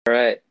All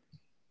right.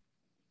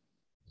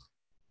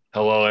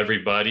 Hello,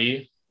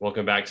 everybody.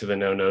 Welcome back to the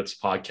No Notes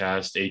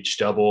podcast. H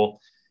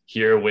double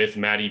here with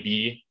Maddie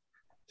B.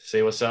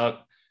 Say what's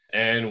up.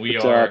 And we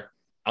What's up? are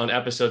on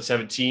episode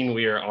 17.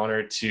 We are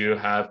honored to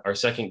have our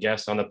second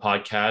guest on the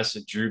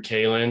podcast, Drew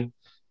Kalen.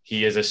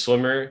 He is a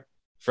swimmer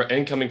for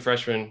incoming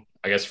freshman,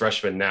 I guess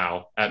freshman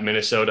now at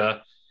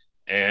Minnesota.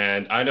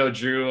 And I know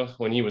Drew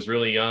when he was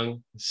really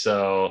young.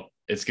 So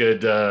it's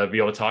good to be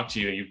able to talk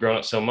to you. You've grown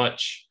up so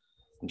much.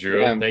 Yeah,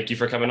 Drew, I'm thank you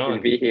for coming happy to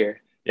on. be here.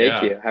 Thank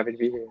Yeah. you. Happy to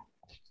be here.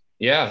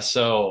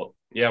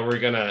 We're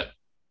gonna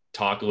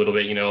talk a little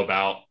bit,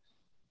 about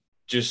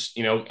just,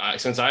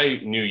 since I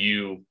knew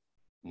you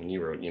when you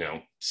were,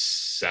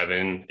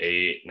 7,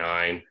 8,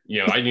 9,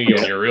 I knew you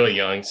when Yeah. you were really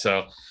young.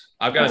 So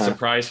I've got a Uh-huh.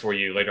 surprise for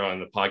you later on in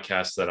the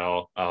podcast that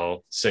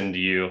I'll send to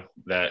you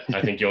that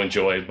I think you'll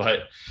enjoy.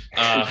 But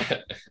I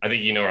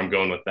think you know where I'm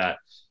going with that.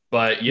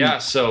 But Hmm. yeah,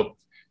 so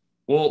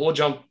we'll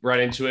jump right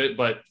into it.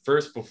 But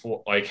first,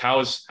 before like,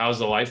 how's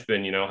the life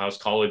been? How's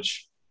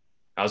college?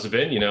 How's it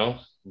been?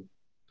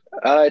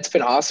 It's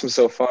been awesome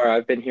so far.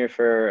 I've been here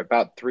for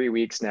about 3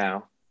 weeks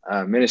now.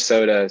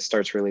 Minnesota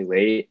starts really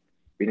late.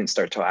 We didn't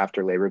start till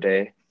after Labor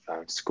Day,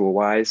 school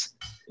wise.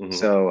 Mhm.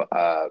 So,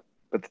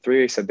 but the 3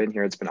 weeks I've been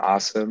here, it's been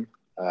awesome.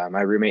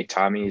 My roommate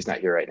Tommy, he's not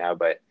here right now,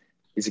 but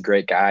he's a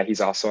great guy. He's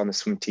also on the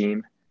swim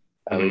team.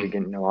 We've been Mhm.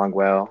 getting along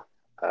well.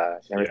 Yeah,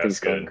 Everything's that's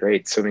going good.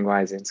 great, swimming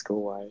wise and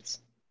school wise.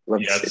 Love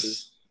the Yeah, city.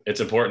 it's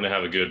important to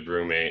have a good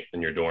roommate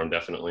in your dorm,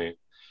 definitely.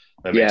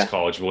 That makes Yeah.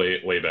 college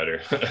way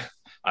better,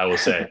 I will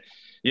say.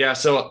 Yeah,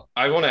 so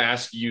I want to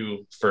ask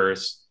you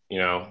first, and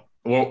then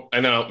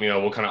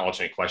we'll kind of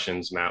alternate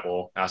questions. Matt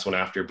will ask one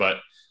after, but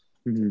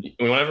Mhm.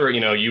 whenever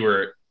you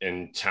were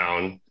in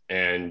town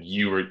and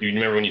you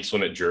remember when you'd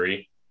swim at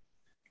Drury?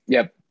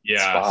 Yep. Yeah,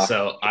 Spa.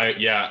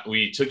 so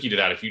we took you to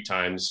that a few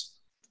times,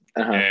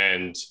 Uh-huh.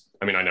 and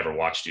I mean I never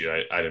watched you.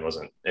 I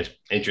wasn't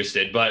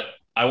interested, but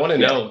I want to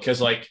Yeah. know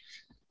because like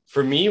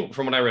for me,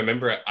 from what I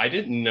remember, I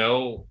didn't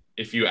know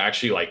if you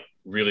actually like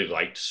really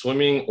liked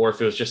swimming or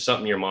if it was just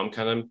something your mom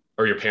kind of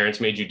or your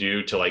parents made you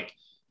do to like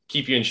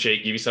keep you in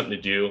shape, give you something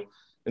to do.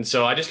 And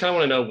so I just kind of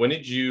want to know, when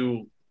did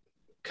you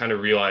kind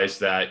of realize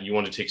that you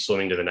want to take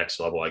swimming to the next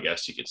level, I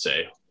guess you could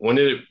say? When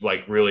did it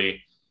like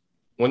really,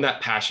 when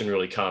that passion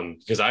really come?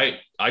 Because I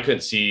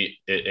couldn't see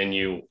it in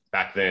you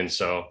back then.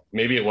 So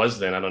maybe it was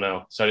then, I don't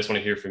know. So I just want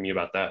to hear from you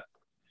about that.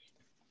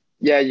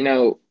 Yeah,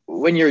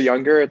 when you're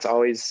younger, it's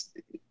always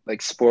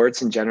like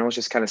sports in general is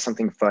just kind of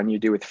something fun you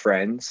do with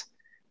friends.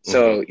 Mm-hmm.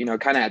 So,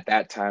 kind of at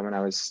that time when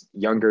I was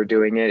younger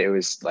doing it, it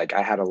was like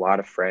I had a lot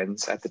of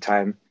friends at the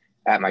time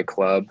at my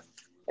club.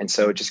 And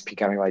so it just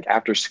becoming like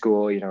after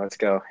school, let's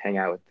go hang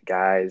out with the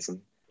guys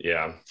and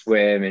Yeah.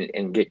 swim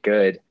and get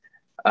good.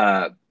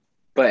 Uh,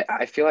 but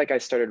I feel like I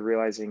started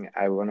realizing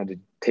I wanted to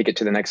take it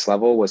to the next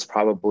level was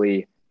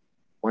probably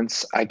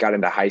once I got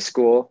into high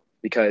school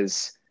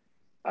because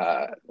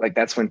like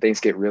that's when things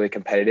get really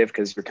competitive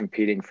because you're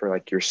competing for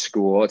like your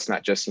school. It's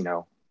not just,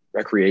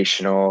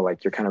 recreational,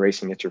 like you're kind of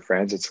racing against your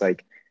friends. It's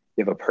like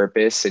you have a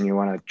purpose and you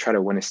want to try to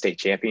win a state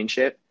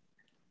championship.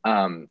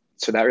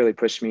 So that really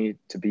pushed me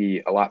to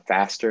be a lot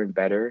faster and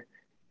better.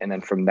 And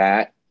then from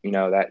that,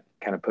 that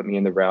kind of put me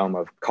in the realm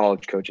of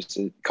college coaches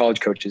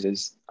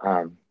is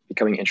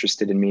becoming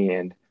interested in me.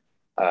 And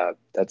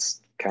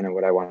that's kind of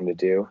what I wanted to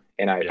do.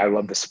 And I Yeah.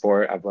 love the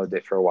sport. I've loved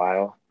it for a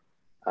while.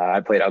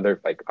 I played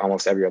like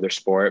almost every other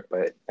sport,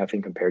 but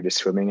nothing compared to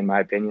swimming, in my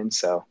opinion.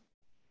 So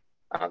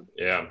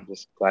Yeah. I'm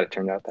just glad it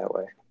turned out that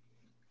way.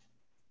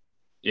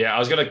 Yeah, I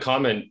was gonna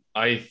comment.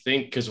 I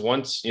think because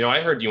once,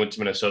 I heard you went to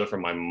Minnesota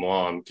from my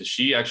mom because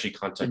she actually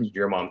contacted Mhm.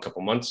 your mom a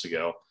couple months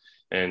ago,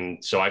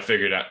 and so I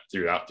figured out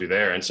through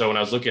there. And so when I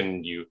was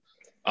looking you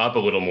up a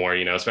little more,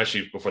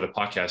 especially before the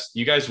podcast,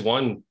 you guys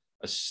won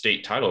a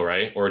state title,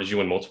 right? Or did you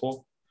win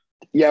multiple?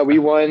 Yeah, we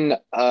won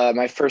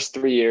my first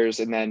 3 years,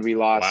 and then we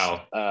lost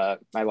Wow,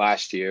 my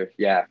last year.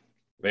 Yeah,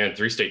 man,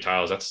 three state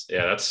titles.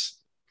 That's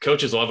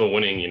coaches love a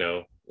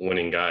winning,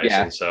 winning guys,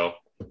 yeah. and so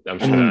I'm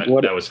sure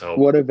Uh-huh. that was help.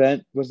 What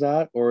event was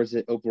that, or is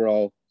it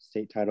overall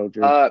state title,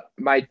 Drew?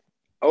 My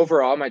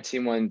overall, my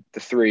team won the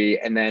three,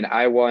 and then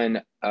I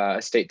won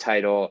a state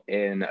title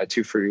in a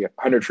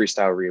 200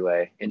 freestyle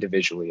relay.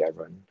 Individually, I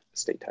won a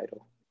state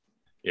title.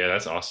 Yeah,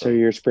 that's So awesome.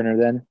 you're a sprinter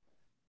then?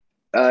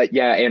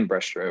 Yeah, and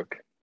breaststroke.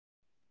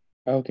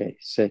 Okay,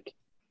 sick.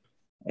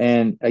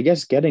 And I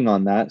guess getting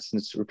on that,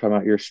 since we're talking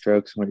about your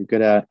strokes and what you're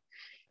good at,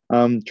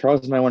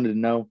 Charles and I wanted to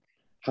know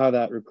how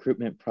that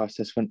recruitment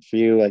process went for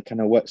you, like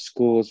kind of what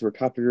schools were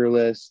top of your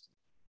list,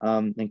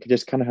 and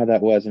just kind of how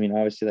that was. I mean,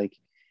 obviously, like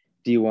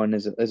D1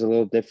 is a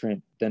little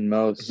different than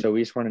most, Mhm. so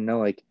we just want to know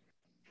like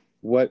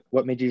what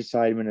made you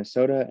decide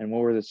Minnesota, and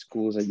what were the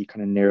schools that you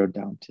kind of narrowed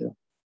down to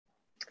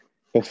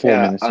before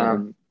Yeah,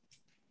 Minnesota?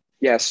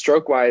 yeah.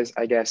 Stroke wise,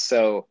 I guess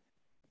so.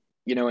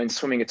 In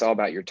swimming, it's all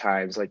about your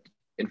times. Like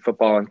in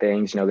football and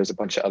things, there's a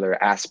bunch of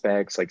other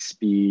aspects like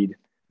speed,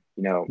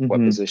 what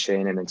Mm-hmm.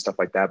 position and then stuff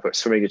like that. But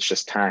swimming, it's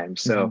just time.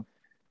 Mm-hmm. So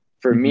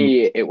for Mm-hmm.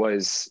 me, it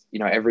was,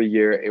 every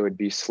year it would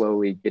be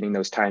slowly getting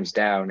those times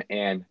down.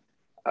 And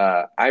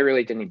I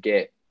really didn't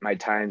get my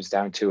times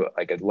down to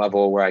like a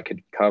level where I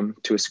could come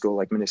to a school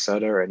like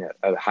Minnesota or in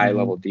a high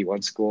level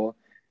D1 school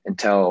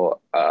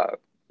until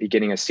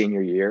beginning of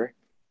senior year.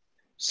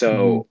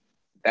 So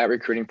that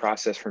recruiting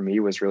process for me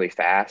was really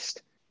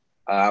fast.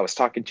 I was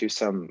talking to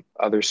some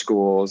other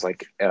schools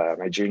like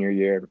my junior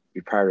year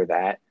prior to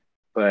that,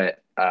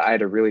 but I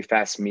had a really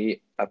fast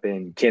meet up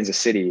in Kansas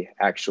City,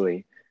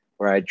 actually,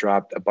 where I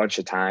dropped a bunch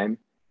of time.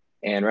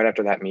 And right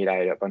after that meet, I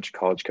had a bunch of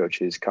college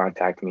coaches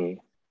contact me.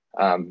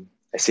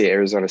 I see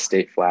Arizona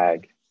State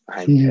flag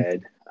behind your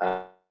head,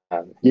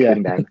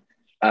 including them.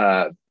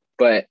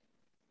 But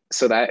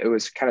so that it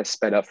was kind of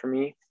sped up for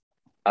me.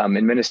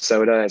 In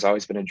Minnesota has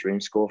always been a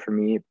dream school for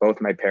me. Both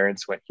my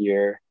parents went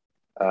here.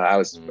 I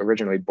was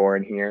originally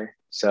born here.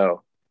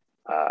 So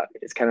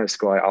it's kind of a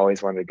school I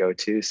always wanted to go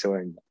to. So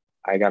when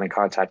I got in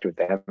contact with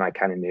them, I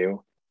kind of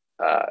knew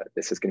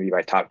this is going to be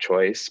my top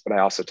choice. But I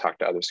also talked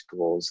to other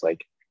schools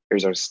like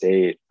Arizona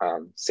State,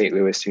 St.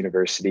 Louis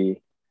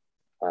University.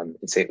 And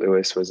St.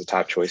 Louis was a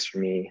top choice for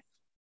me.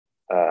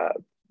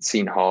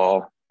 Seton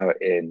Hall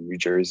in New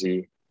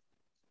Jersey.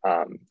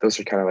 Those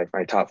are kind of like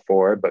my top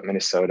four, but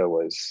Minnesota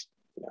was,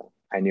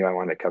 I knew I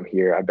wanted to come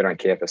here. I've been on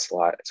campus a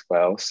lot as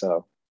well.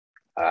 So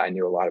I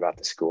knew a lot about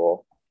the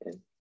school and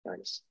I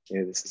just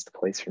knew this is the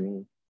place for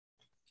me.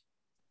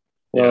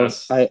 Well,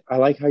 yes. I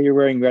like how you're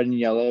wearing red and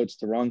yellow. It's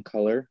the wrong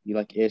color. You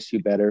like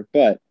ASU better,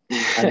 but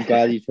I'm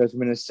glad you chose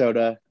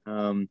Minnesota.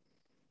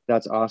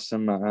 That's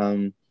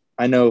awesome.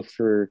 I know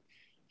for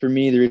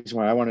me, the reason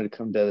why I wanted to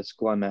come to the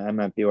school I'm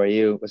at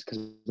BYU was because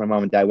my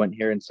mom and dad went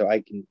here. And so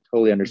I can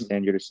totally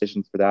understand your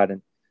decision for that.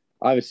 And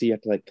obviously you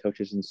have to like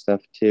coaches and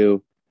stuff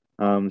too.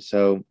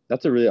 So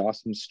that's a really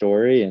awesome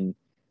story. And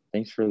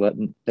thanks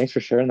for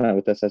sharing that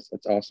with us.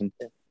 That's awesome.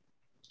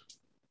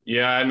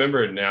 Yeah. I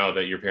remember now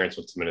that your parents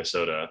went to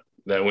Minnesota,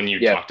 that when you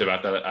talked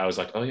about that, I was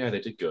like, oh yeah,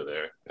 they did go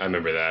there. I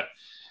remember that.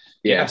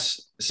 Yes.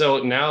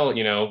 So now,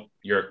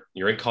 you're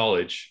in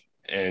college,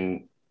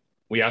 and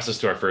we asked this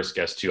to our first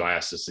guest too. I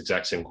asked this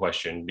exact same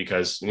question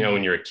because,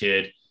 when you're a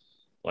kid,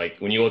 like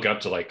when you look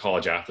up to like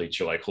college athletes,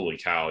 you're like, holy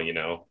cow,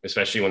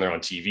 especially when they're on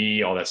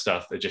TV, all that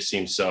stuff. It just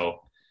seems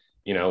so,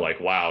 like,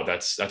 wow,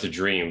 that's a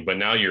dream. But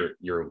now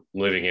you're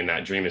living in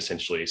that dream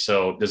essentially.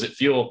 So does it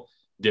feel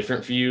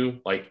different for you?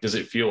 Like, does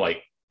it feel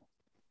like,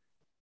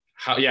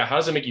 how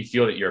does it make you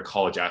feel that you're a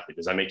college athlete?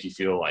 Does that make you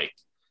feel like,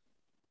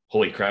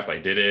 holy crap, I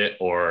did it?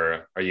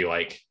 Or are you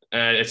like,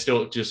 it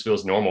still just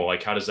feels normal?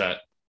 Like, how's that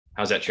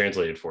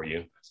translated for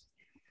you?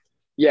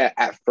 Yeah,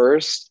 at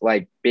first,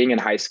 like being in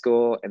high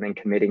school and then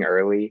committing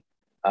early,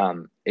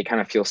 it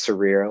kind of feels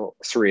surreal.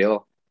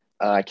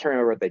 I can't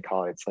remember what they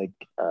call it. It's like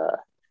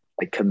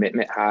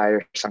commitment high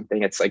or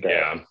something. It's like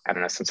I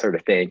don't know, some sort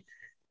of thing.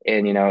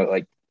 And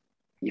like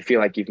you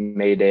feel like you've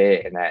made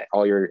it and that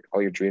all your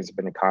dreams have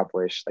been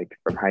accomplished, like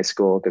from high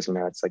school, because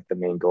it's like the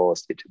main goal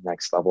is to get to the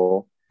next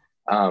level.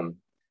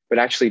 But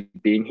actually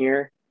being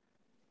here,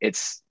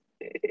 it's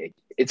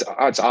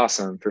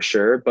awesome for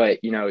sure. But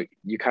you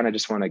kind of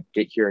just want to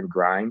get here and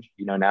grind.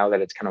 Now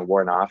that it's kind of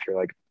worn off, you're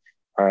like,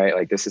 all right,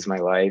 like this is my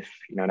life.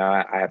 Now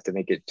I have to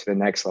make it to the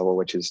next level,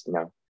 which is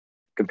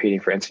competing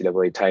for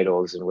NCAA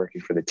titles and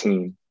working for the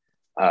team.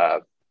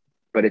 But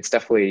it's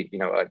definitely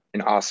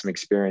an awesome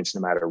experience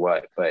no matter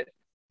what. But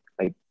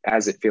like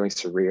as it feeling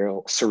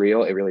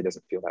surreal, it really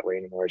doesn't feel that way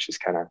anymore. It's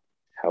just kind of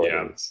how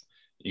it is.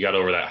 You got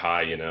over that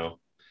high,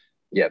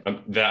 Yeah.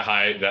 That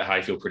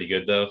high feel pretty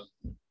good though.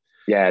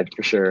 Yeah,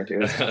 for sure.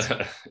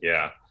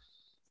 Yeah.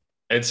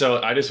 And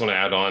so I just want to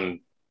add on,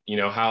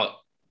 how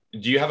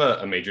do you have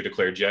a major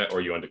declared yet, or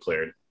are you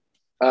undeclared?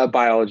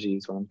 Biology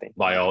is one thing.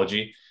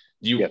 Biology.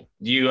 Do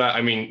you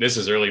I mean, this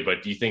is early,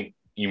 but do you think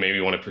you maybe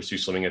want to pursue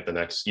swimming at the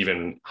next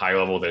even higher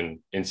level than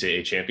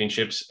NCAA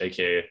championships,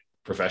 aka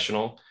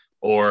professional,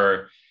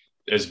 or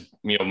is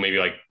maybe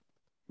like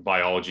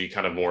biology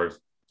kind of more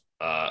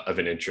of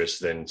an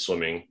interest than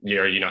swimming?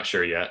 Are you not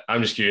sure yet?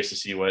 I'm just curious to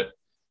see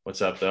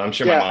what's up though. I'm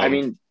sure my mom. I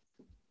mean,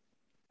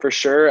 for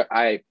sure.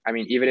 I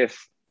mean, even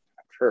if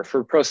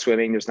for pro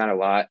swimming, there's not a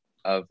lot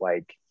of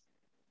like,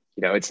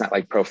 it's not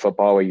like pro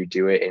football where you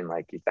do it and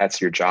like that's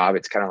your job.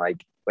 It's kind of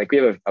like we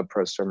have a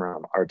pro swimmer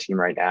on our team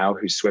right now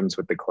who swims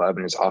with the club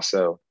and is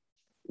also,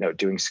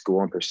 doing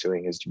school and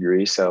pursuing his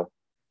degree. So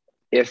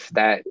if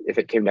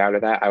it came down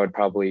to that, I would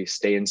probably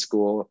stay in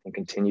school and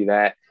continue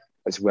that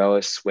as well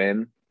as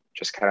swim,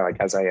 just kind of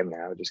like as I am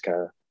now, just kind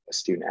of a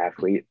student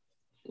athlete.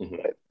 Mm-hmm.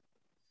 But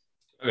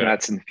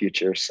that's in the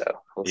future. So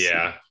we'll see.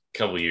 A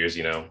couple of years,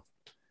 Yep.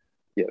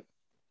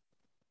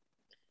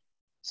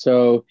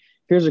 So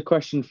here's a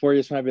question for you.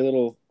 This might be a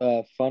little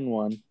fun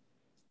one.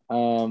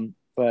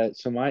 But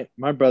so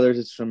my brother's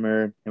a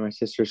swimmer and my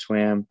sister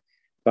swam,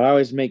 but I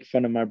always make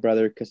fun of my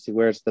brother because he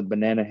wears the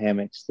banana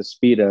hammocks, the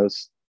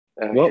Speedos.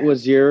 What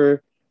was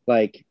your,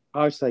 like,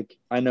 I was like,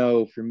 I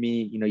know for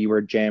me, you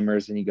wear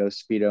jammers and you go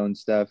Speedo and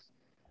stuff.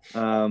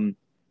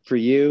 For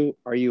you,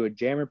 are you a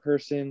jammer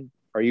person?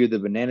 Are you the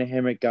banana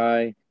hammock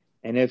guy?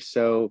 And if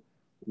so,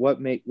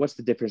 what's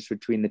the difference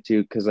between the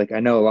two? Because like I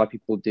know a lot of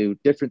people do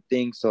different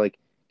things. So like,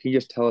 can you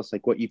just tell us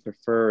like what you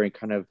prefer and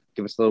kind of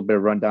give us a little bit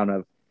of rundown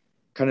of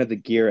kind of the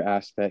gear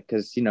aspect,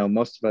 because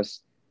most of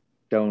us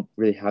don't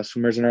really have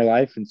swimmers in our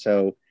life, and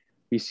so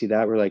we see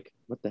that we're like,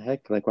 what the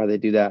heck, like why they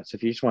do that. So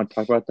if you just want to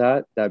talk about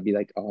that, that'd be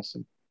like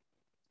awesome.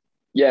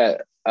 Yeah.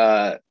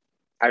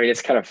 I mean,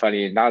 it's kind of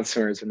funny.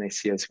 Non-swimmers, when they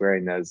see us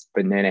wearing those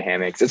banana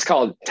hammocks,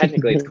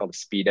 technically it's called a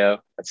Speedo.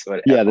 That's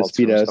what Yeah, the all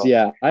swimmers Speedos. call.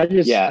 Yeah,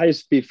 Yeah. I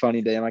just be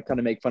funny to him. I kind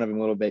of make fun of him a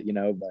little bit,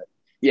 but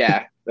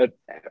Yeah,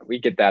 we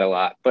get that a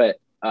lot. But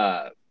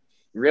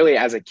really,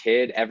 as a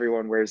kid,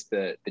 everyone wears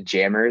the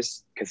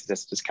jammers because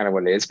that's just kind of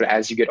what it is. But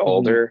as you get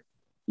older,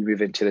 you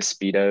move into the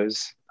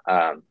Speedos.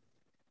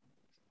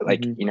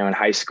 In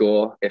high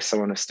school, if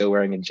someone was still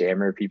wearing a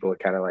jammer, people would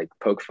kind of like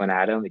poke fun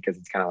at them because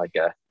it's kind of like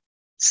a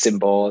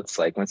symbol. It's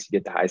like once you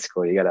get to high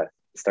school, you gotta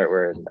start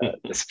wearing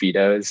the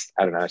Speedos.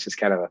 I don't know. It's just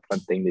kind of a fun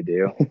thing to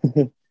do.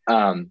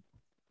 I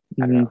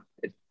don't know.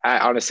 I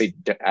honestly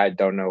I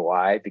don't know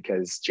why,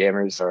 because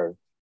jammers are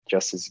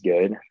just as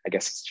good. I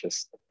guess it's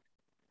just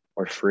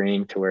more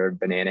freeing to wear a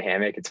banana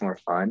hammock. It's more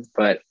fun.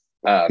 But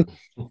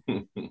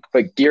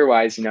gear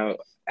wise,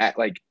 at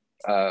like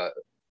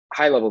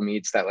high level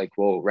meets that like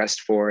we'll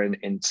rest for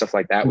and stuff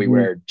like that, we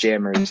wear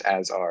jammers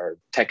as our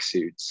tech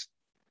suits,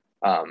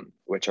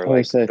 which are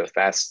like the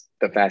fast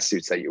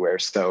suits that you wear.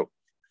 So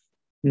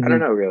I don't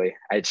know, really.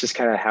 It's just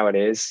kind of how it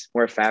is.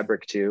 More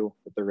fabric too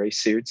with the race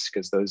suits,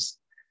 because those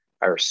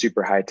are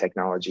super high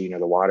technology.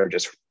 The water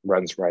just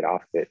runs right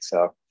off of it.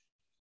 So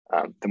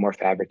the more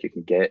fabric you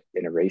can get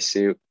in a race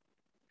suit,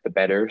 the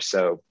better.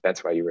 So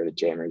that's why you wear the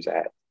jammers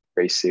as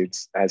race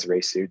suits,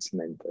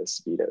 and then the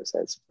Speedos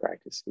as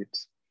practice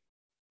suits.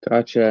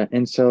 Gotcha.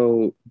 And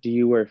so do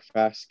you wear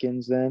fast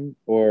skins then,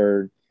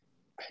 or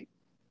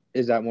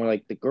is that more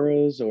like the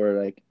girls, or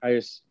like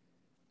I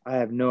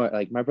have no,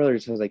 like my brother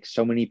just has like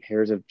so many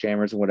pairs of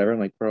jammers and whatever. I'm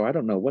like, bro, I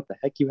don't know what the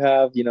heck you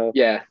have,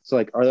 Yeah. So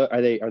like,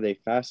 are they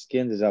fast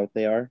skins? Is that what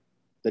they are?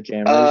 The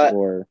jammers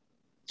or?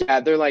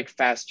 Yeah, they're like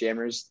fast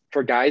jammers.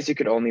 For guys, you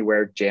could only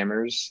wear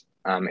jammers.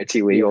 It's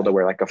illegal to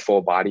wear like a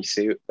full body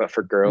suit, but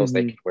for girls,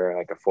 they could wear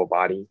like a full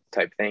body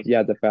type thing.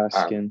 Yeah, the fast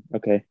skin.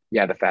 Okay.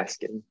 Yeah, the fast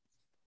skin.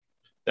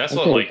 That's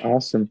what like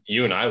awesome.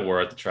 You and I wore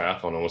at the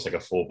triathlon, almost like a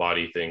full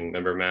body thing.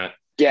 Remember, Matt?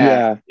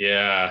 Yeah.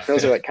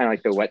 Those are like kind of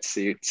like the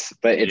wetsuits,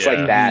 but it's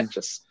like that,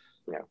 just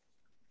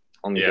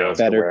only girls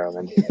can wear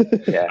them.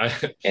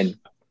 And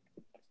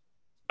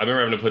I remember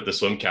having to put the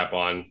swim cap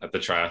on at the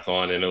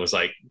triathlon, and it was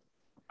like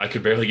I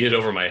could barely get it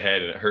over my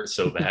head, and it hurt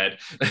so bad.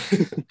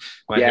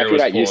 My hair if you're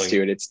not used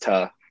to it, it's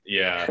tough.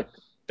 Yeah,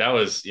 that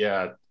was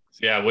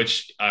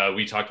which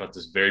we talked about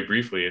this very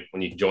briefly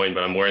when you joined,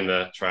 but I'm wearing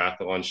the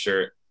triathlon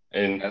shirt.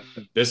 And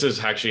this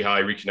is actually how I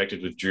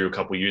reconnected with Drew a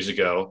couple years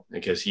ago,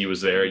 because he was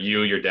there.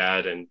 You, your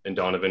dad, and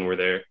Donovan were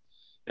there.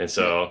 And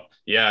so,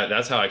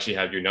 that's how I actually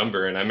have your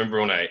number. And I remember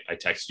when I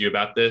texted you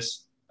about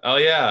this. Oh,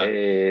 yeah.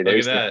 Hey, look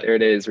at that. There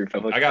it is.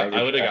 Republic.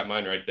 I would have got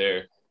mine right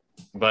there.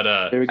 But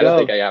there we go. I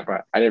don't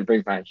think I didn't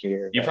bring mine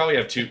here. You probably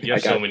have two. You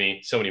have so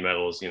many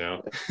medals,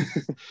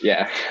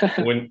 Yeah.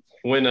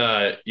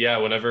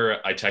 Whenever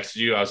I texted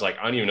you, I was like,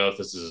 I don't even know if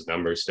this is his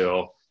number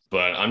still.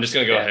 But I'm just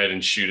going to go ahead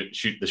and shoot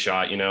the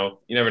shot, You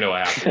never know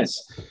what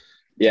happens.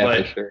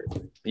 For sure.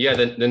 Yeah,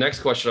 the next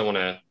question I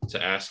want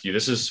to ask you,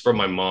 this is from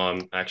my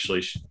mom,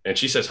 actually. And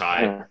she says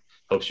hi.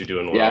 Hopes you're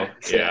doing well.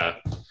 Yeah.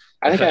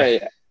 I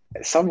think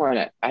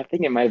I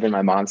think it might have been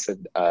my mom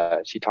said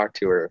she talked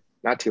to her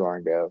not too long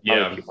ago,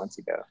 probably a few months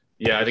ago.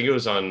 Yeah, I think it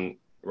was right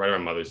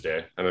around Mother's Day.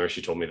 I remember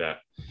she told me that.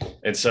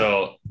 And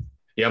so,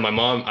 my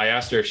mom, I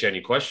asked her if she had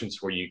any questions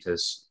for you,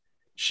 because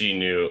she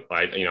knew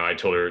I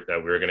told her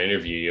that we were going to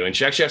interview you, and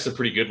she actually asked a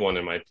pretty good one,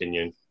 in my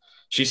opinion.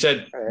 She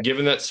said,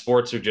 given that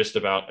sports are just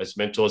about as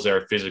mental as they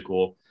are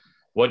physical,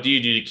 what do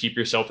you do to keep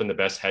yourself in the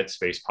best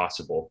headspace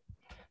possible?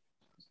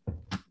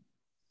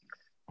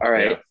 All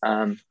right.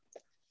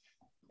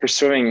 For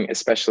swimming,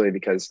 especially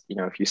because,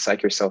 if you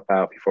psych yourself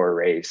out before a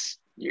race,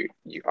 you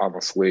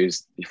almost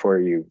lose before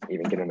you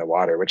even get in the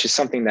water, which is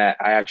something that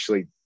I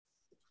actually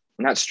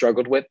not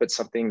struggled with, but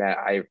something that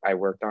I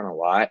worked on a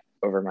lot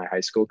over my high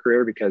school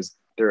career, because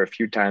there are a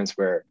few times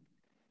where,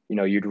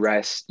 you'd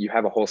rest, you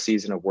have a whole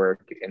season of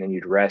work, and then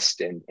you'd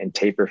rest and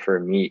taper for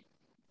a meet.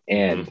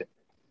 And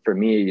for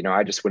me,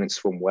 I just wouldn't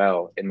swim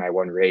well in my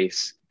one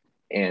race.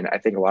 And I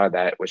think a lot of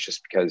that was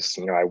just because,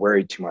 I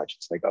worried too much.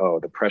 It's like,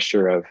 the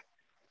pressure of,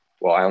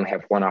 well, I only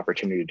have one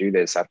opportunity to do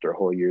this after a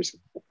whole year's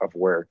of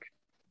work,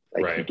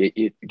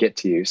 get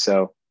to you.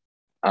 So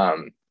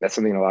that's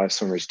something a lot of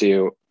swimmers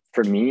do.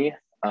 For me,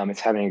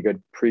 it's having a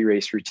good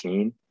pre-race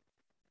routine.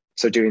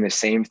 So doing the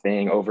same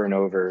thing over and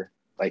over,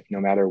 like no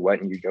matter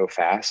what, and you go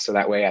fast. So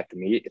that way at the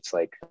meet, it's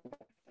like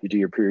you do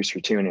your pre-race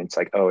routine, and it's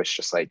like, it's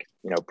just like,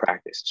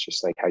 practice. It's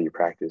just like how you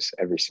practice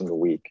every single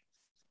week.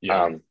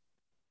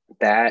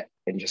 That,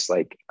 and just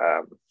like,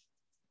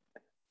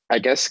 I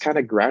guess kind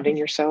of grounding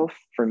yourself,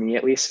 for me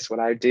at least, is what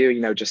I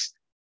do. Just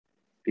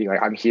being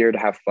like, I'm here to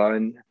have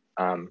fun.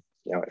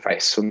 If I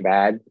swim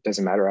bad, it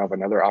doesn't matter. I'll have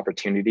another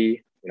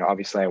opportunity.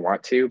 Obviously I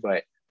want to,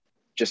 but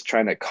just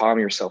trying to calm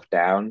yourself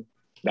down.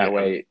 That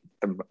way,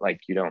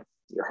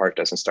 your heart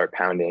doesn't start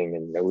pounding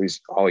and you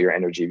lose all your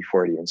energy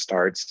before it even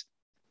starts.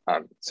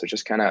 So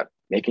just kind of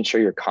making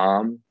sure you're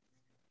calm,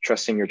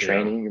 trusting your Yeah.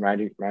 training,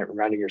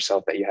 reminding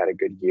yourself that you had a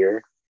good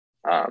year,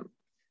 and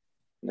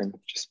then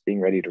just being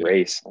ready to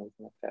race. Something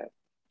like that.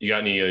 You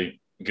got any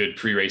good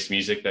pre-race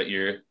music that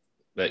you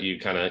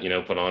kind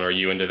of, put on? Are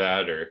you into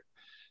that or?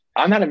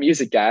 I'm not a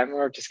music guy. I'm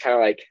more just kind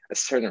of like a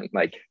certain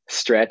like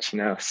stretch,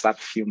 slap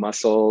a few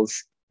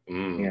muscles,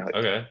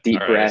 Okay. deep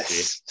All right. I see.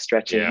 breaths,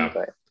 stretching. Yeah.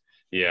 But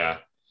Yeah.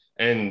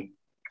 And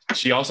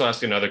she also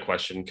asked another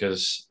question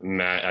because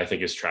Matt, I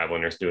think, is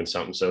traveling or is doing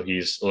something. So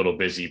he's a little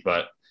busy.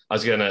 But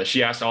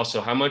she asked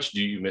also, how much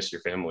do you miss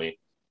your family?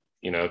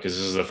 Because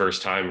this is the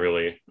first time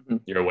really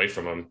you're away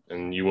from them,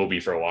 and you will be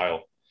for a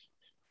while.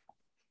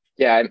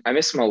 yeah, I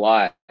miss them a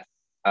lot.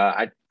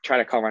 I try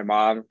to call my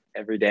mom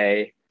every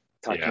day,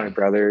 talk to my Yeah.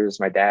 brothers,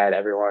 my dad,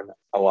 everyone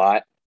a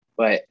lot.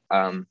 But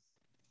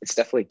it's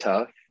definitely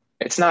tough.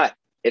 It's not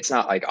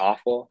like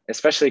awful,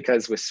 especially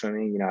because with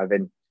swimming, I've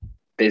been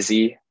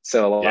busy.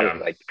 So a lot of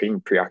Yeah. like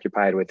being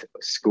preoccupied with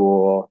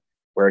school,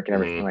 work and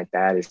everything Mhm. like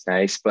that is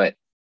nice. But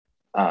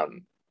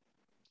um,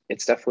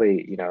 it's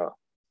definitely,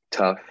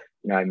 tough.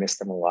 I miss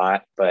them a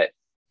lot, but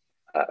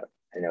uh,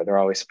 I know they're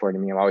always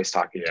supporting me. I'm always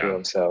talking to Yeah.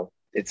 them. So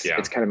it's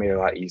Yeah. kind of made it a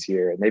lot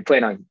easier. And they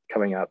plan on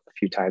coming up a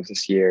few times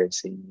this year and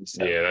seeing me.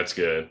 So Yeah, that's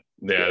good.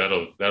 Yeah,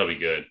 yeah. that'll be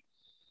good.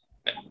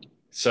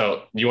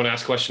 So you want to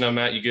ask a question on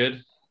Matt? You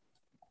good?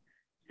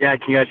 Yeah,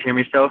 can you guys hear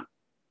me still?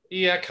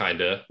 Yeah,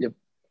 kinda. Yep.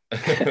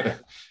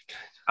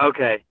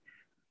 Okay.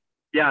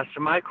 Yeah, so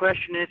my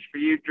question is for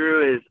you,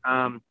 Drew, is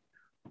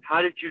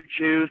how did you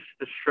choose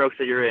the strokes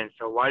that you're in?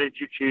 So why did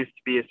you choose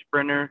to be a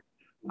sprinter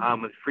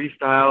with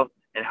freestyle,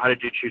 and how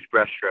did you choose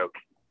breaststroke?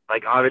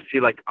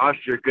 Obviously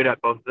you're good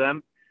at both of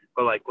them,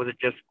 but did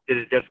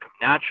it just come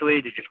naturally?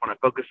 Did you just want to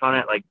focus on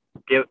it?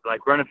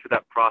 Run us through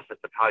that process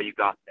of how you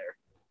got there.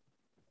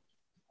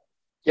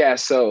 Yeah.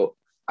 So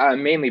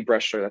mainly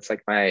breaststroke. That's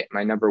like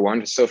my number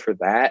one. So for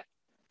that,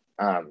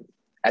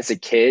 as a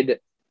kid,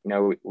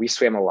 we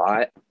swam a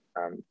lot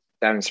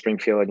down in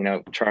Springfield,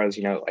 Charles,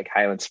 like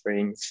Highland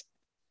Springs,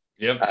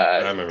 Yep, I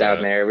remember down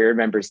that. there. We were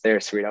members there.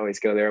 So we'd always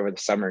go there over the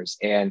summers.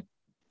 And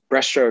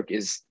breaststroke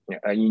is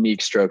a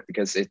unique stroke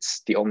because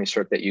it's the only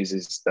stroke that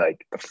uses the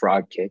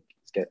frog kick,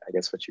 I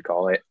guess what you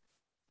call it,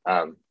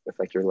 with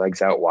like your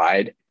legs out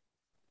wide.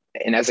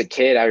 And as a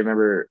kid, I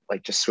remember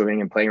like just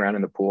swimming and playing around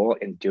in the pool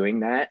and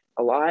doing that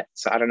a lot.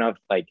 So I don't know if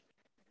like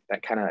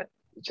that kind of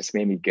just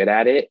made me good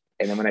at it.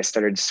 And then when I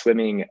started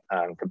swimming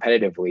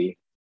competitively,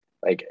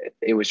 like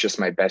it was just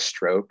my best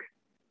stroke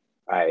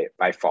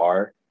by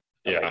far.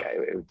 Yeah.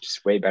 It was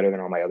just way better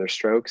than all my other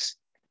strokes.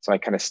 So I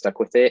kind of stuck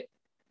with it,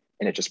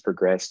 and it just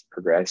progressed,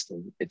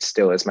 and it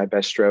still is my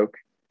best stroke.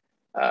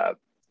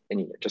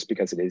 And just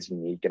because it is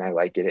unique and I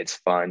like it, it's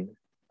fun.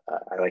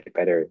 I like it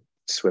better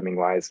swimming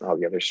wise than all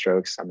the other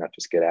strokes. I'm not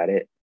just good at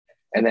it.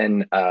 And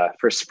then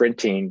for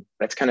sprinting,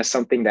 that's kind of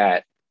something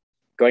that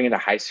going into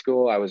high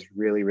school, I was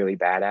really, really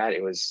bad at.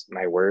 It was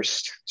my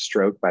worst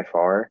stroke by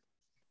far.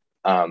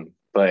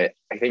 But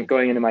I think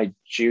going into my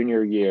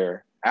junior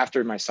year,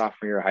 after my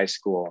sophomore year of high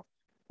school,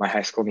 my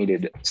high school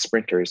needed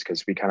sprinters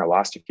because we kind of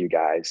lost a few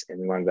guys, and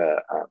we wanted to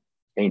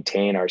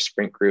maintain our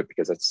sprint group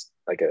because it's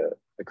like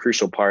a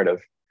crucial part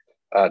of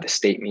the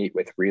state meet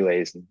with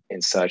relays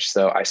and such.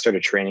 So I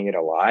started training it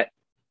a lot,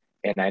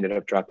 and I ended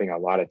up dropping a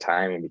lot of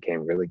time and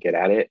became really good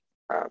at it.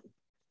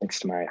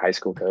 Thanks to my high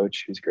school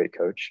coach, who's a great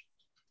coach.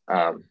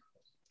 And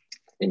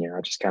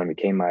it just kind of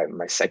became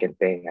my second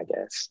thing, I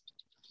guess.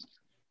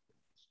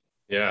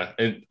 Yeah.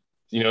 And,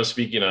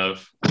 speaking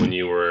of when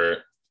you were,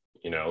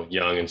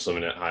 young and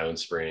swimming at Highland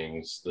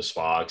Springs, the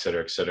spa, et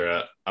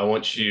cetera, I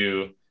want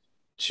you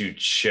to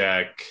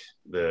check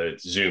the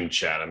Zoom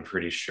chat. I'm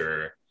pretty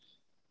sure.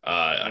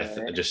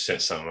 I just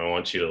sent something. I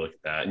want you to look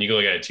at that. And you can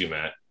look at it too,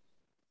 Matt.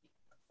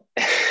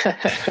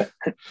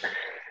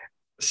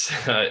 Is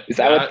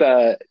that what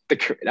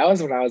that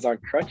was when I was on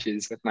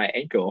crutches with my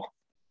ankle?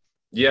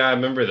 Yeah, I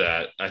remember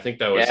that. I think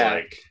that was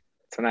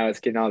that's when I was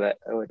getting all that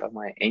with all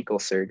my ankle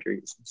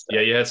surgeries and stuff. Yeah,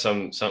 you had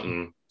some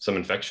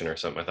infection or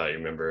something. I thought you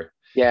remember.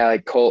 Yeah,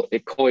 like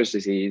Kohler's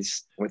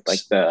disease with like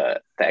the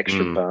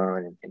extra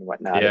bone and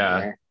whatnot. Yeah.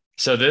 In there.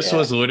 So this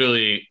was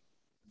literally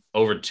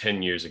over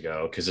 10 years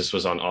ago because this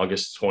was on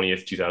August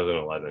 20th,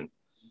 2011.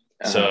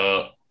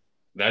 So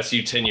that's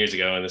you 10 years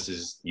ago, and this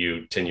is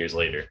you 10 years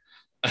later.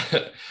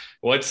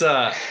 What's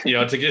to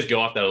just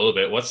go off that a little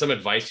bit, what's some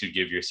advice you'd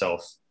give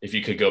yourself if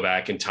you could go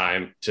back in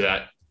time to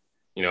that,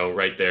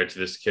 right there, to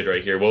this kid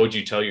right here? What would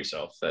you tell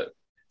yourself that,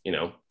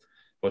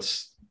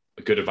 what's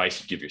a good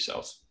advice you'd give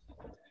yourself?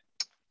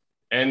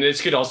 And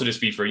this could also just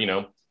be for,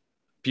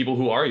 people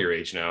who are your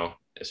age now,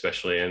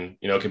 especially, and,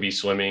 it could be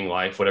swimming,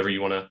 life, whatever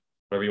you want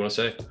to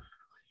say.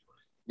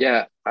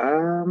 Yeah.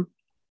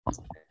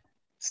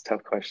 It's a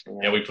tough question.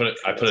 Yeah.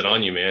 I put it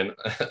on you, man.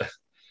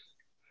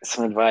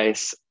 Some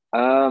advice.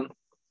 I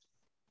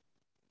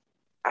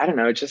don't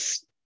know,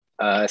 just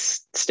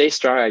stay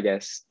strong, I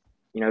guess.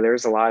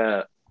 There's a lot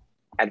of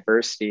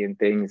adversity and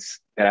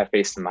things that I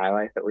faced in my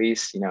life, at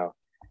least,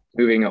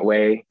 moving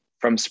away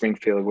from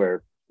Springfield,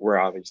 where we're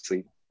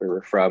obviously where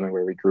we're from and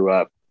where we grew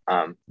up.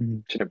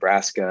 to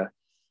Nebraska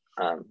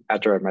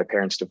after my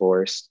parents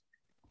divorced.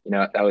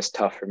 That was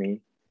tough for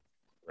me.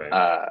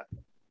 Right.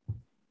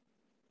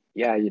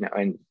 Yeah,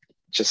 and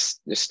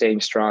just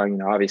staying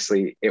strong.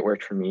 Obviously it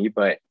worked for me,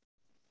 but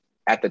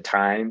at the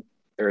time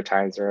there were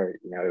times where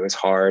it was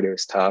hard, it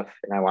was tough,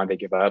 and I wanted to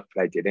give up,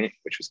 but I didn't,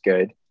 which was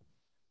good.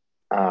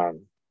 What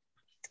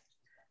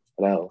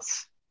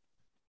else?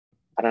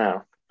 I don't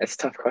know. It's a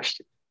tough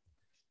question.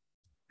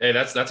 Hey,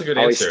 that's a good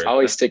answer.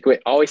 Always stick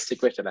with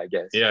it, I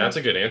guess. Yeah, that's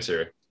a good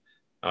answer.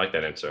 I like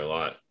that answer a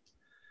lot.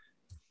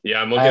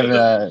 Yeah, I'm I looking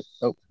have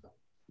go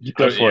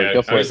for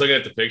it. I was looking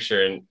at the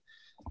picture, and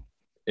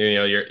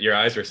your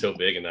eyes were so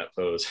big in that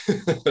pose.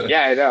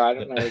 Yeah, I know. I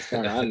don't know what's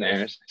going on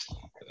there.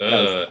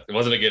 It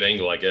wasn't a good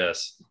angle, I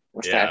guess.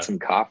 Must have had some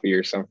coffee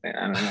or something.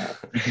 I don't know.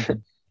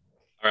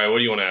 All right, what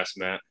do you want to ask,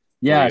 Matt?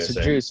 Yeah,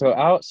 so Drew, so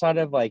outside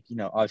of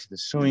obviously the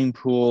swimming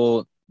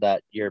pool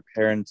that your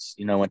parents,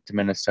 went to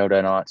Minnesota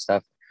and all that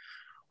stuff,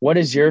 what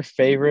is your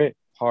favorite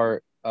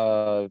part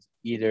of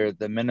either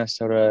the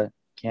Minnesota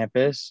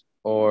campus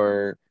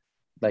or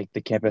the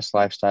campus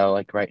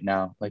lifestyle right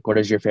now? What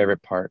is your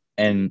favorite part?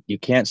 And you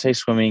can't say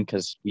swimming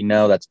because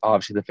that's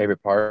obviously the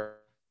favorite part.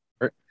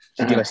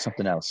 So give us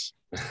something else.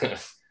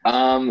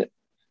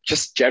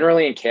 Just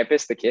generally in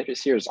campus, the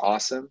campus here is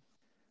awesome.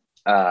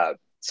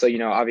 So,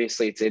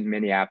 obviously it's in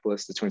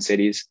Minneapolis, the Twin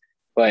Cities,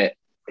 but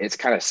it's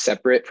kind of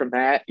separate from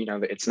that.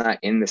 It's not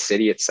in the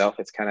city itself.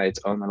 It's kind of its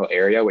own little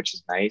area, which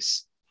is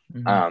nice.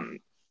 Mm-hmm.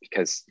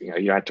 Because, you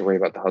don't have to worry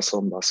about the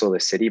hustle and bustle of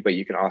the city, but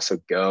you can also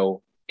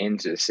go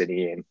into the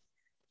city and,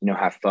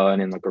 have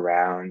fun and look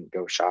around,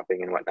 go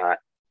shopping and whatnot.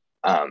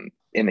 And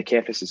the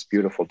campus is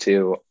beautiful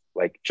too.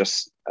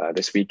 Just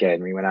this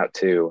weekend, we went out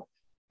to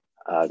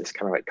this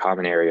kind of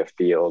common area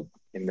field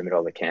in the middle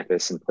of the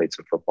campus and played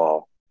some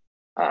football.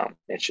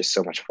 It's just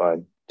so much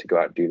fun to go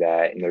out and do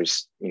that. And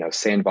there's,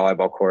 sand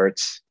volleyball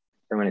courts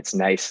for when it's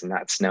nice and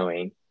not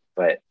snowing,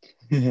 but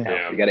we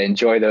got to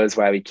enjoy those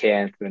while we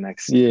can for the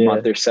next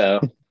month or so.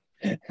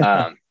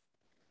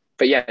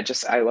 But yeah,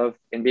 I love,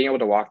 and being able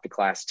to walk to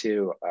class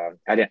too.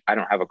 I don't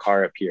have a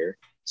car up here,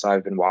 so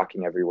I've been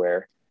walking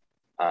everywhere.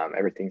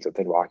 Everything's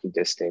within walking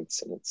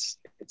distance, and it's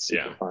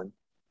super fun.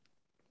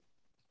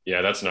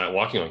 Yeah, that's not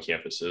walking on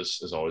campus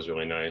is always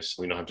really nice.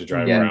 We don't have to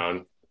drive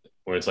around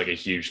when it's a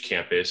huge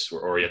campus,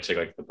 or you have to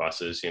take the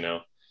buses,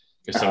 because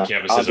some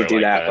campuses I'll have to are do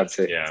like that that. once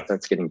it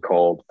starts getting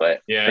cold.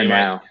 But for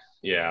now,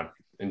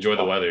 enjoy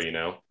the weather,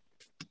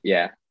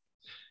 Yeah.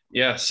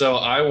 So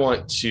I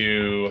want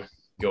to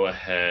go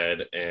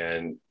ahead,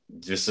 and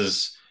this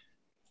is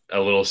a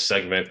little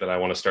segment that I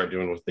want to start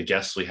doing with the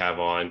guests we have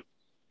on.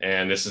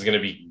 And this is going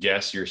to be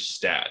guess your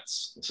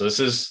stats. So this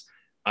is,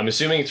 I'm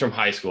assuming it's from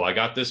high school. I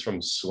got this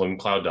from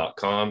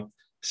swimcloud.com.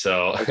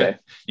 So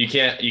you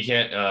can't,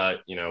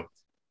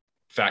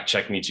 fact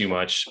check me too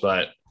much,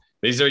 but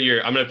these are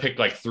I'm going to pick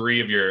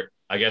three of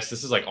I guess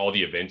this is all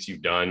the events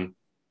you've done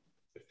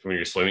from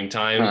your swimming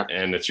time,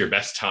 and it's your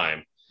best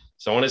time.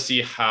 So I want to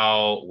see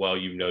how well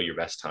your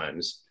best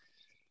times.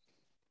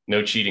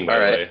 No cheating, by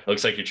the way.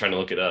 Looks like you're trying to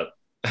look it up.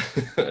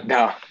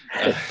 No.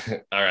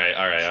 All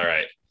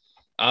right.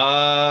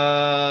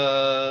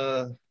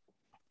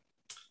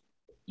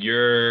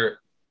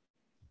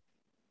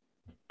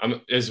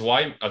 Is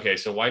Y okay?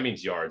 So Y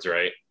means yards,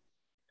 right?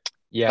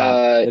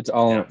 Yeah, it's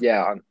all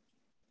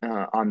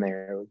on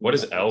there. What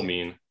does L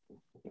mean?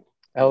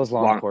 L is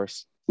long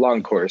course.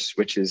 Long course,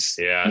 which is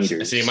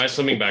meters. See, my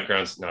swimming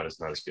background's not as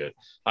good.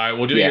 All right,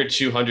 we'll do your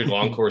 200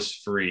 long course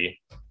free.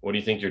 What do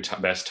you think your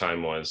best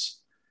time was?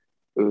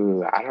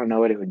 Ooh, I don't know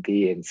what it would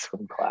be in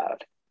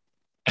SwimCloud.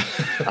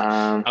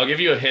 I'll give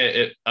you a hint.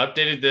 It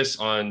updated this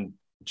on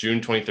June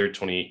 23rd,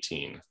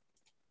 2018.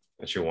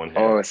 That's your one hint.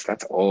 Oh,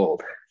 that's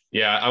old.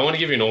 Yeah, I want to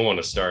give you an old one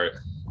to start.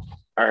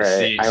 All right.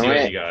 See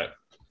what you got.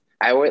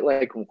 I went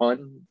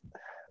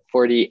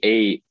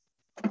 148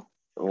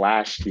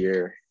 last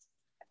year,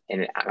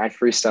 and my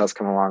freestyle's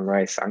come a long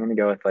way, so I'm going to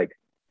go with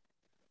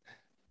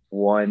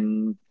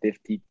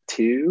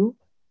 152.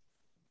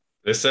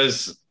 This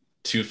says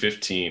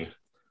 215.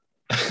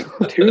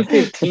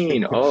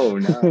 215. Oh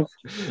no.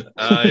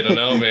 I don't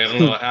know, man. I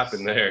don't know what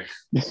happened there.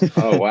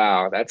 Oh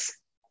wow, that's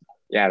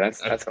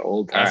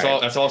old time.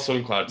 That's all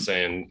SwimCloud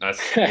saying.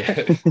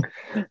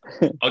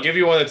 I'll give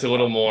you one that's a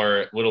little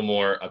more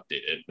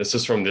updated. This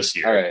is from this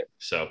year. All right.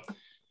 So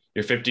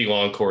your 50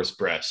 long course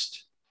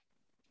breast.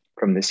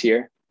 From this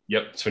year?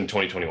 Yep, it's from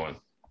 2021.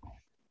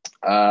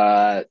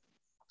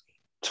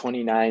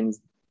 29.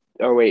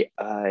 Oh wait,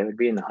 it would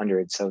be in the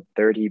hundreds. So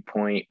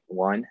 30.1.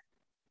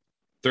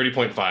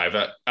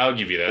 30.5. I'll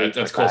give you that.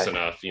 That's close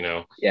enough,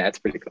 Yeah, it's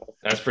pretty close.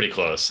 That's pretty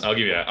close. I'll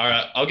give you that. All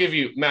right. I'll give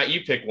you, Matt,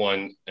 you pick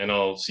one and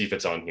I'll see if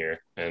it's on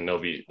here, and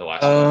it'll be the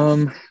last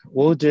one.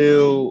 We'll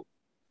do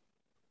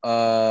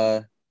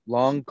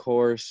long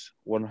course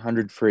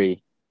 100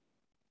 free.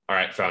 All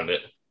right, found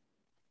it.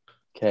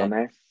 Okay. On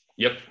there?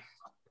 Yep.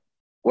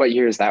 What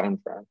year is that one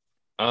from?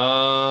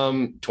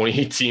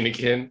 2018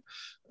 again.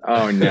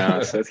 Oh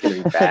no, so it's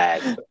gonna be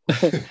bad.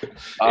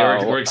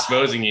 Yeah, we're Oh,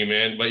 exposing you,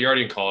 man. But you're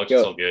already in college.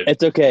 It's yo, all good.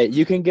 It's okay.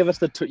 You can give us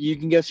you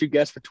can give us your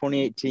guess for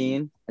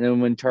 2018, and then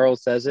when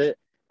Charles says it,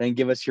 then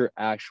give us your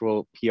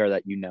actual PR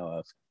that you know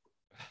of.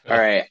 all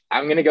right.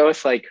 I'm gonna go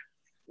with like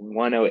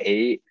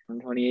 108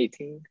 from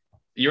 2018.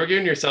 You're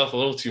giving yourself a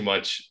little too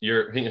much.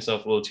 You're hitting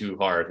yourself a little too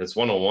hard. It's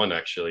 101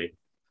 actually.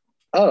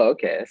 Oh,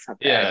 okay, that's not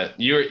bad. Yeah,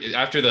 you were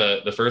after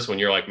the first one.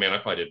 You're like, man, I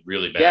probably did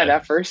really bad. Yeah,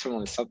 that first one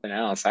was something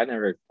else. I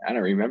don't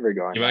remember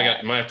going. You might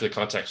have to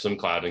contact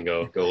SwimCloud and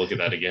go look at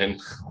that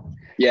again.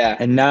 Yeah.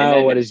 And now,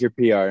 then what is your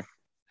PR?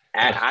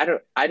 I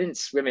didn't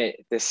swim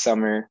it this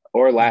summer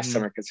or last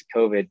summer because of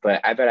COVID, but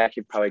I bet I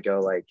could probably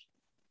go like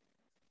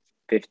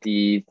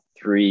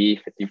 53,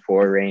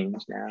 54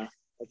 range now.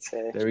 Let's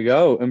say. There we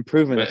go.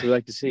 Improvement. That's what we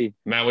like to see.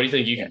 Matt, what do you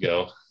think you could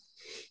go?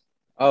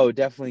 Oh,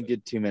 definitely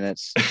good 2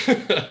 minutes.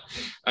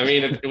 I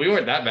mean, we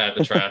weren't that bad at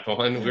the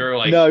triathlon. We were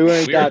like, No, we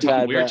weren't that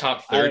bad. We were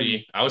top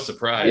 30. I was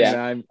surprised.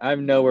 Yeah.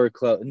 I'm nowhere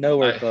close.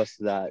 Nowhere close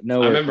to that.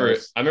 Nowhere. I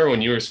remember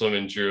when you were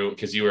swimming, Drew,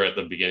 because you were at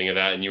the beginning of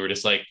that, and you were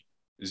just like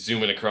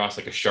zooming across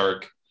like a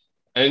shark.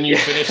 And you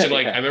finished in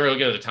like I remember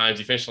looking at the times.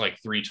 You finished in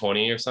like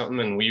 3:20 or something,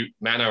 and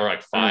Matt and I were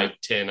like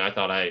 5:10. I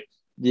thought I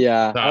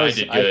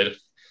did good.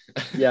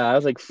 I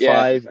was like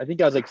 5. I think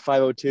I was like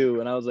 5:02,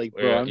 and I was like,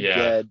 bro, I'm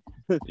dead.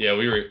 Yeah,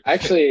 we were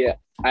actually.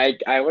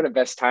 I won a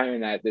best time in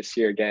that this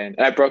year again,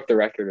 and I broke the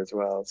record as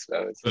well.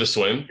 So it's for the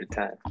swim. Good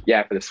time.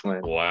 Yeah, for the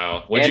swim.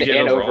 Wow. What did you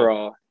get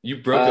overall?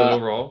 You broke it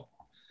overall?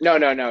 No.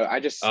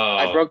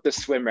 I broke the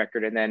swim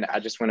record, and then I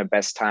just won a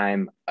best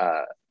time,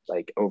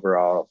 like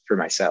overall for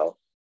myself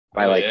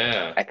by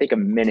I think a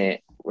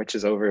minute, which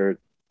is over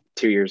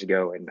 2 years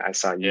ago, and I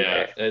saw you.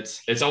 Yeah, there.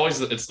 it's always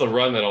the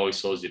run that always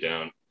slows you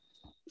down.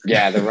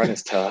 Yeah, the run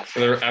is tough.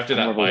 After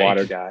that bike, a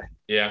water guy.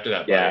 Yeah, after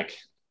that bike.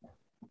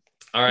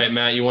 All right,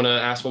 Matt, you want to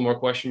ask one more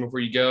question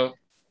before you go?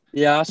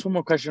 Yeah, ask one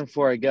more question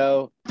before I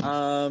go.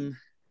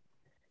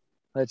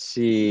 Let's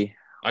see.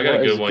 I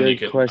got a good one. I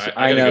got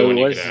a good one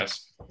you could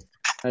ask.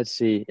 Let's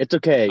see. It's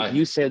okay.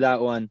 You say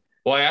that one.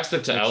 Well, I asked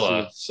it to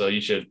Ella, so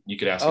you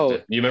could ask it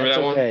to. You remember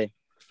that one? Okay.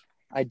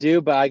 I do,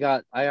 but I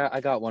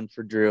got one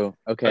for Drew.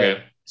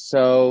 Okay.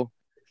 So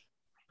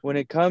when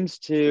it comes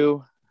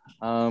to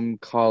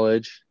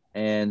college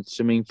and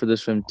swimming for the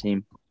swim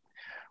team,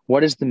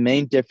 what is the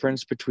main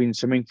difference between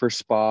swimming for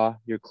SPA,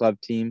 your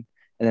club team,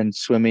 and then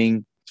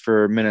swimming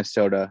for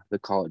Minnesota, the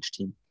college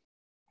team?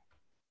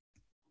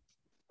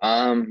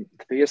 The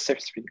biggest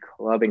difference between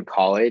club and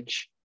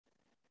college,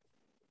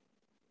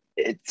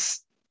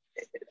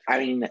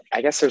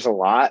 I guess there's a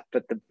lot,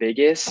 but the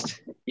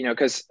biggest,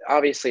 because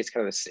obviously it's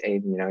kind of the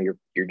same,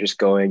 you're just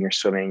going, you're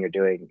swimming, you're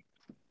doing,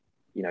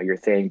 your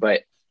thing,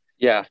 but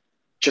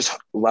just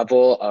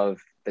level of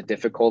the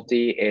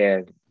difficulty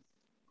and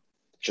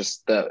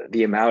just the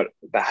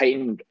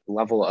heightened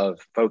level of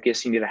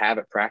focus you need to have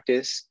at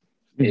practice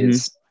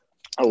is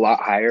a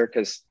lot higher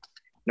because,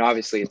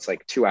 obviously it's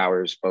like 2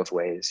 hours both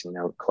ways,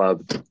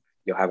 club,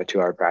 you'll have a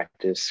 2-hour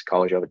practice,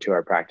 college, you'll have a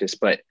 2-hour practice,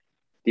 but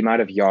the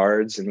amount of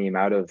yards and the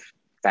amount of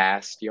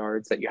fast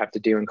yards that you have to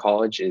do in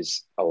college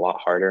is a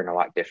lot harder and a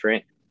lot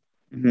different.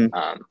 And,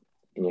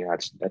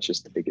 that's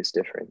just the biggest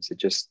difference. It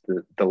just,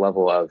 the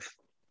level of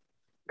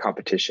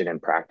competition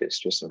and practice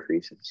just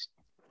increases.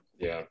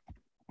 Yeah.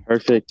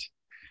 Perfect.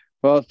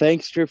 Well,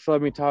 thanks, Drew, for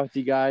letting me talk with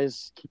you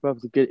guys. Keep up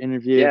with a good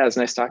interview. Yeah, it was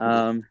nice talking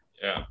to you.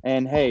 Yeah.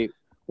 And hey,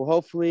 well,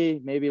 hopefully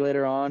maybe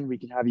later on we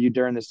can have you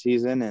during the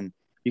season and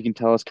you can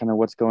tell us kind of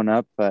what's going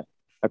up. But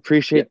I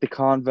appreciate the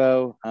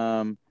convo.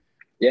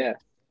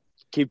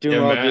 Keep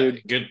doing well,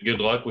 Matt, dude. Good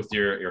luck with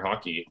your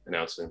hockey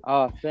announcement.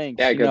 Oh, thanks.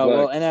 Yeah, good luck.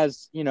 Well, and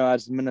as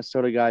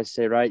Minnesota guys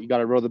say, right, you got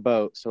to row the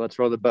boat. So let's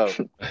row the boat.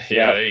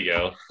 There you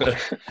go.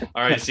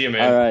 All right, see you,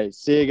 man. All right,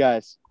 see you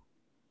guys.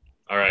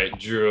 All right,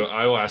 Drew,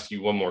 I will ask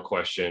you one more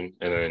question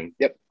and then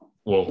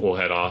we'll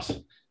head off.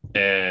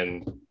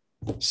 And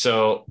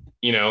so,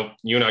 you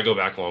and I go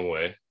back a long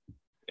way,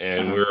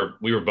 and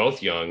we were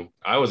both young.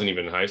 I wasn't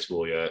even in high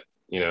school yet,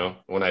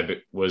 when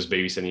I was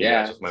babysitting you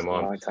guys with my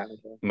mom, and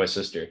my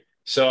sister.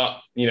 So,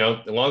 a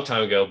long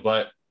time ago,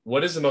 but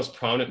what is the most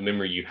prominent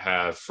memory you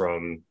have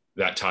from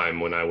that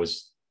time when I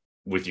was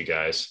with you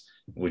guys,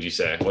 would you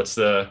say? What's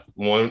the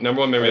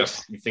number one memory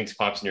that you think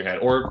pops in your head,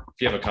 or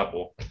if you have a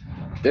couple?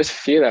 There's a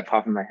few that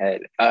pop in my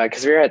head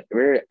because we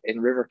were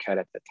in River Cut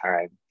at the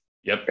time.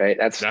 Yep. Right.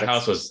 That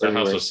house was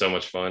so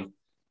much fun.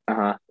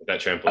 That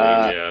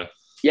trampoline.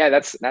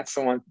 That's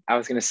the one I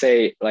was gonna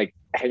say. Like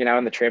hanging out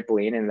on the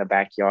trampoline in the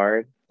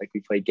backyard. Like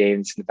we played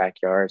games in the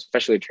backyard,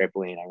 especially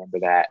trampoline. I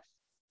remember that.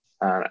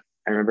 I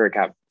remember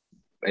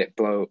it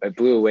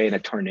blew away in a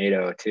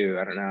tornado too.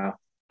 I don't know.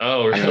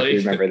 Oh, really? I don't know if you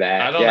remember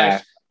that? I don't know.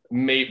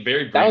 Very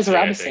briefly, that was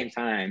around the same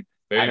time.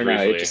 Very I don't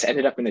briefly. know. It just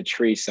ended up in a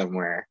tree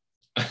somewhere.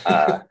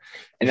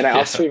 And then I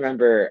also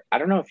remember, I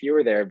don't know if you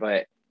were there,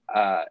 but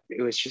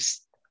it was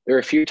just, there were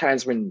a few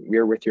times when we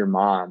were with your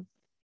mom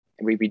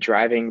and we'd be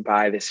driving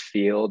by this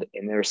field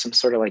and there was some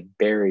sort of like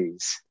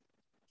berries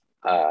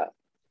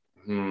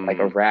like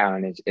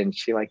around, and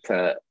she liked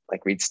to,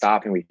 like, we'd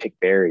stop and we'd pick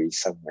berries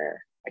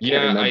somewhere. I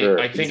can't remember.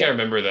 I think I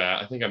remember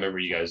that. I think I remember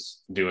you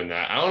guys doing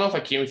that. I don't know if I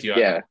came with you.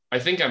 Yeah. I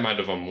think I might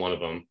have on one of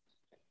them.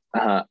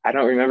 I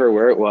don't remember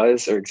where it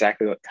was or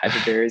exactly what type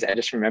of berries. I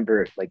just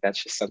remember like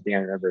that's just something I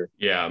remember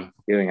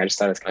doing. I just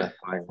thought it was kind of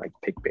fun, like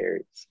pick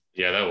berries.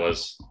 Yeah,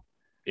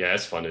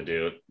 it's fun to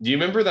do. Do you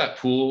remember that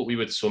pool we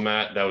would swim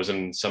at that was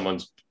in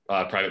someone's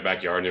private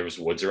backyard and there was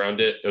woods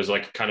around it? It was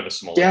like kind of a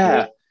smaller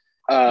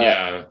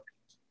pool.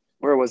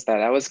 Where was that?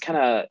 That was kind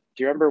of.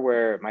 Do you remember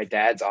where my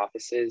dad's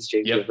office is,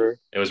 James River?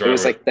 It was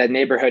like that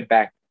neighborhood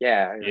back.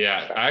 Yeah.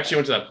 I actually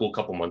went to that pool a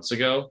couple months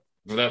ago.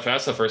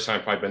 That's the first time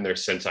I've probably been there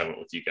since I went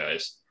with you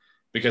guys.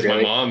 Because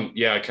my mom,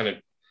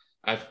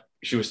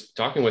 she was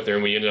talking with her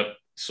and we ended up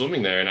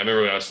swimming there. And I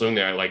remember when I was swimming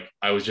there,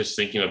 I was just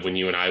thinking of when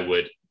you and I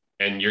would,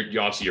 and you're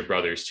obviously your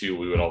brothers too,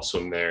 we would all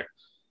swim there.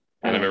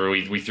 And I remember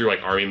we threw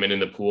like army men in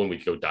the pool and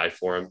we'd go dive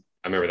for them.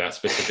 I remember that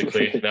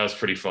specifically. That was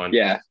pretty fun.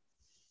 Yeah.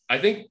 I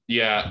think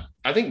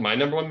my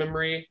number one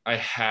memory I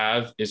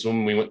have is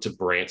when we went to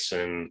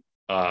Branson.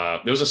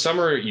 There was a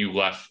summer you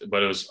left,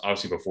 but it was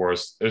obviously before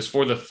us. It was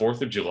for the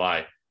 4th of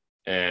July.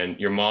 And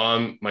your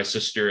mom, my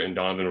sister, and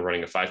Donovan were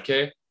running a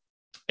 5K.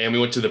 And we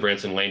went to the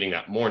Branson Landing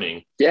that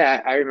morning.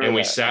 Yeah, I remember. And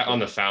we sat on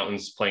the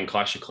fountains playing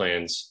Clash of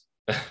Clans.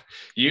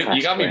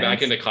 You got me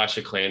back into Clash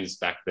of Clans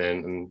back then.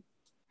 And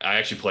I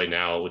actually play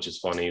now, which is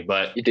funny.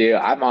 But you do.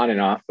 I'm on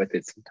and off with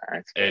it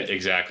sometimes.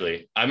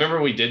 Exactly. I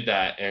remember we did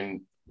that.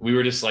 And we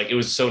were just like, it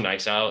was so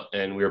nice out.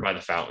 And we were by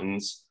the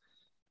fountains.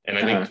 And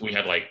I think we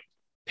had like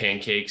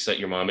pancakes that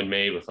your mom had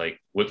made with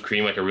like whipped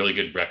cream, like a really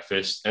good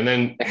breakfast. And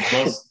then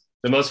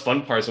the most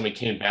fun part is when we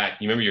came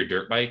back. You remember your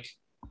dirt bike?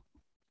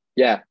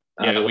 Yeah.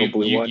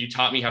 You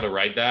taught me how to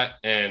ride that,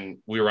 and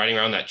we were riding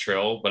around that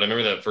trail. But I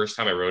remember the first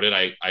time I rode it,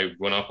 I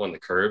went up on the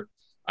curb.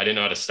 I didn't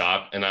know how to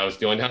stop, and I was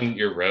going down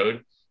your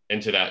road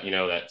into that,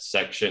 that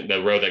section,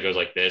 the road that goes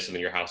like this, and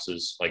then your house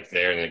is like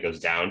there, and then it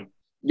goes down.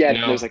 Yeah,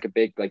 there's like a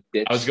big like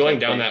ditch. I was going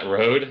down that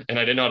road, and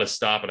I didn't know how to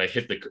stop, and I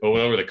went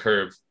over the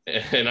curb,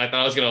 and I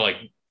thought I was gonna like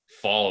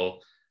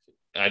fall.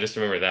 I just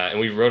remember that, and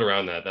we rode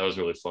around that. That was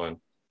really fun.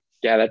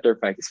 Yeah, that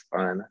dirt bike is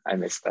fun. I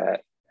miss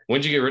that.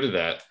 When'd you get rid of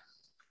that?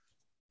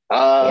 We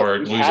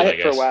had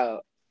it for a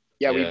while.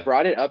 Yeah, we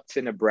brought it up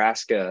to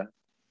Nebraska,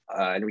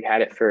 and we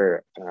had it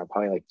for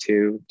probably like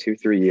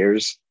 3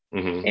 years.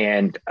 Mm-hmm.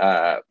 And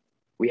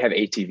we have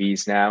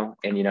ATVs now,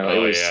 and it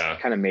was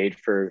kind of made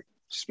for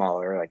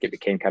smaller. Like it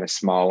became kind of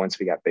small once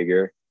we got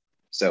bigger.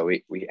 So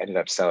we ended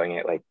up selling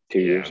it like 2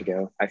 years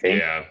ago, I think.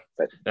 Yeah,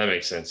 but that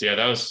makes sense. Yeah,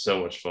 that was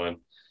so much fun.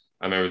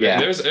 I remember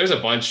that. There's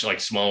a bunch like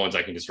small ones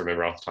I can just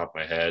remember off the top of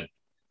my head,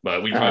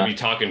 but we'd probably be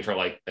talking for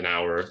like an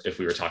hour if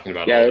we were talking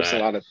about all that. There's a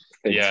lot of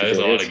things. Yeah, there's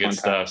a lot of good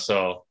stuff.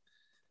 So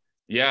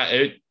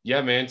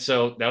man.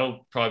 So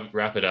that'll probably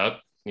wrap it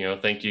up.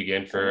 Thank you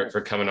again for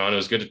coming on. It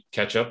was good to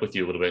catch up with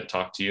you a little bit and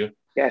talk to you.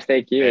 Yeah,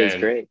 thank you. It was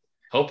great.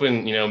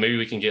 Hoping, maybe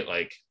we can get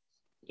like,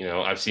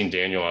 I've seen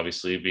Daniel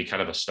obviously be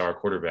kind of a star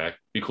quarterback.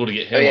 Be cool to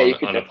get him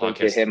on a podcast.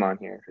 Get him on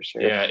here for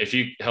sure. Yeah, if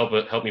you help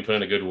me put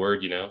in a good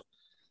word,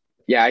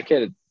 Yeah, I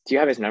could. Do you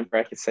have his number?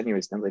 I could send you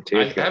his number too.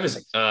 I have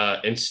his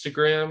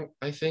Instagram,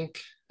 I think.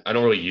 I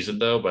don't really use it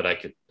though, but I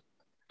could.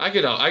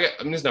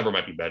 His number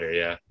might be better.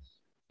 Yeah.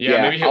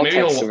 Maybe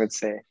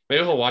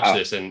he'll watch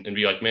this and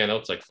be like, man, that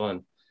looks like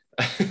fun.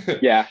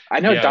 Yeah,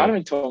 I know.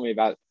 Donovan told me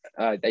about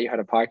that you had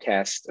a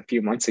podcast a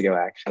few months ago,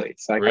 actually.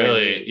 So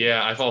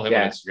I follow him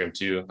on Instagram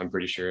too. I'm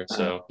pretty sure.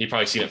 So he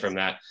probably seen it from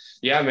that.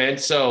 Yeah, man.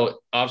 So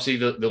obviously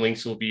the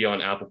links will be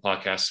on Apple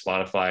Podcasts,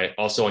 Spotify,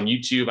 also on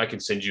YouTube. I can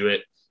send you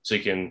it so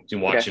you can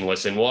watch and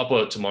listen. We'll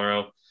upload it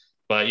tomorrow.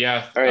 But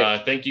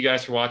thank you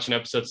guys for watching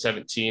episode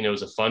 17. It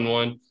was a fun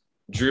one.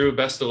 Drew,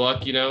 best of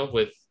luck,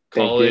 with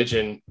college,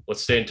 and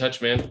let's stay in touch,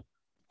 man.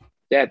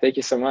 Yeah, thank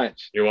you so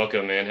much. You're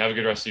welcome, man. Have a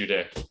good rest of your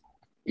day.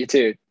 You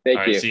too.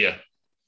 Thank you. See ya.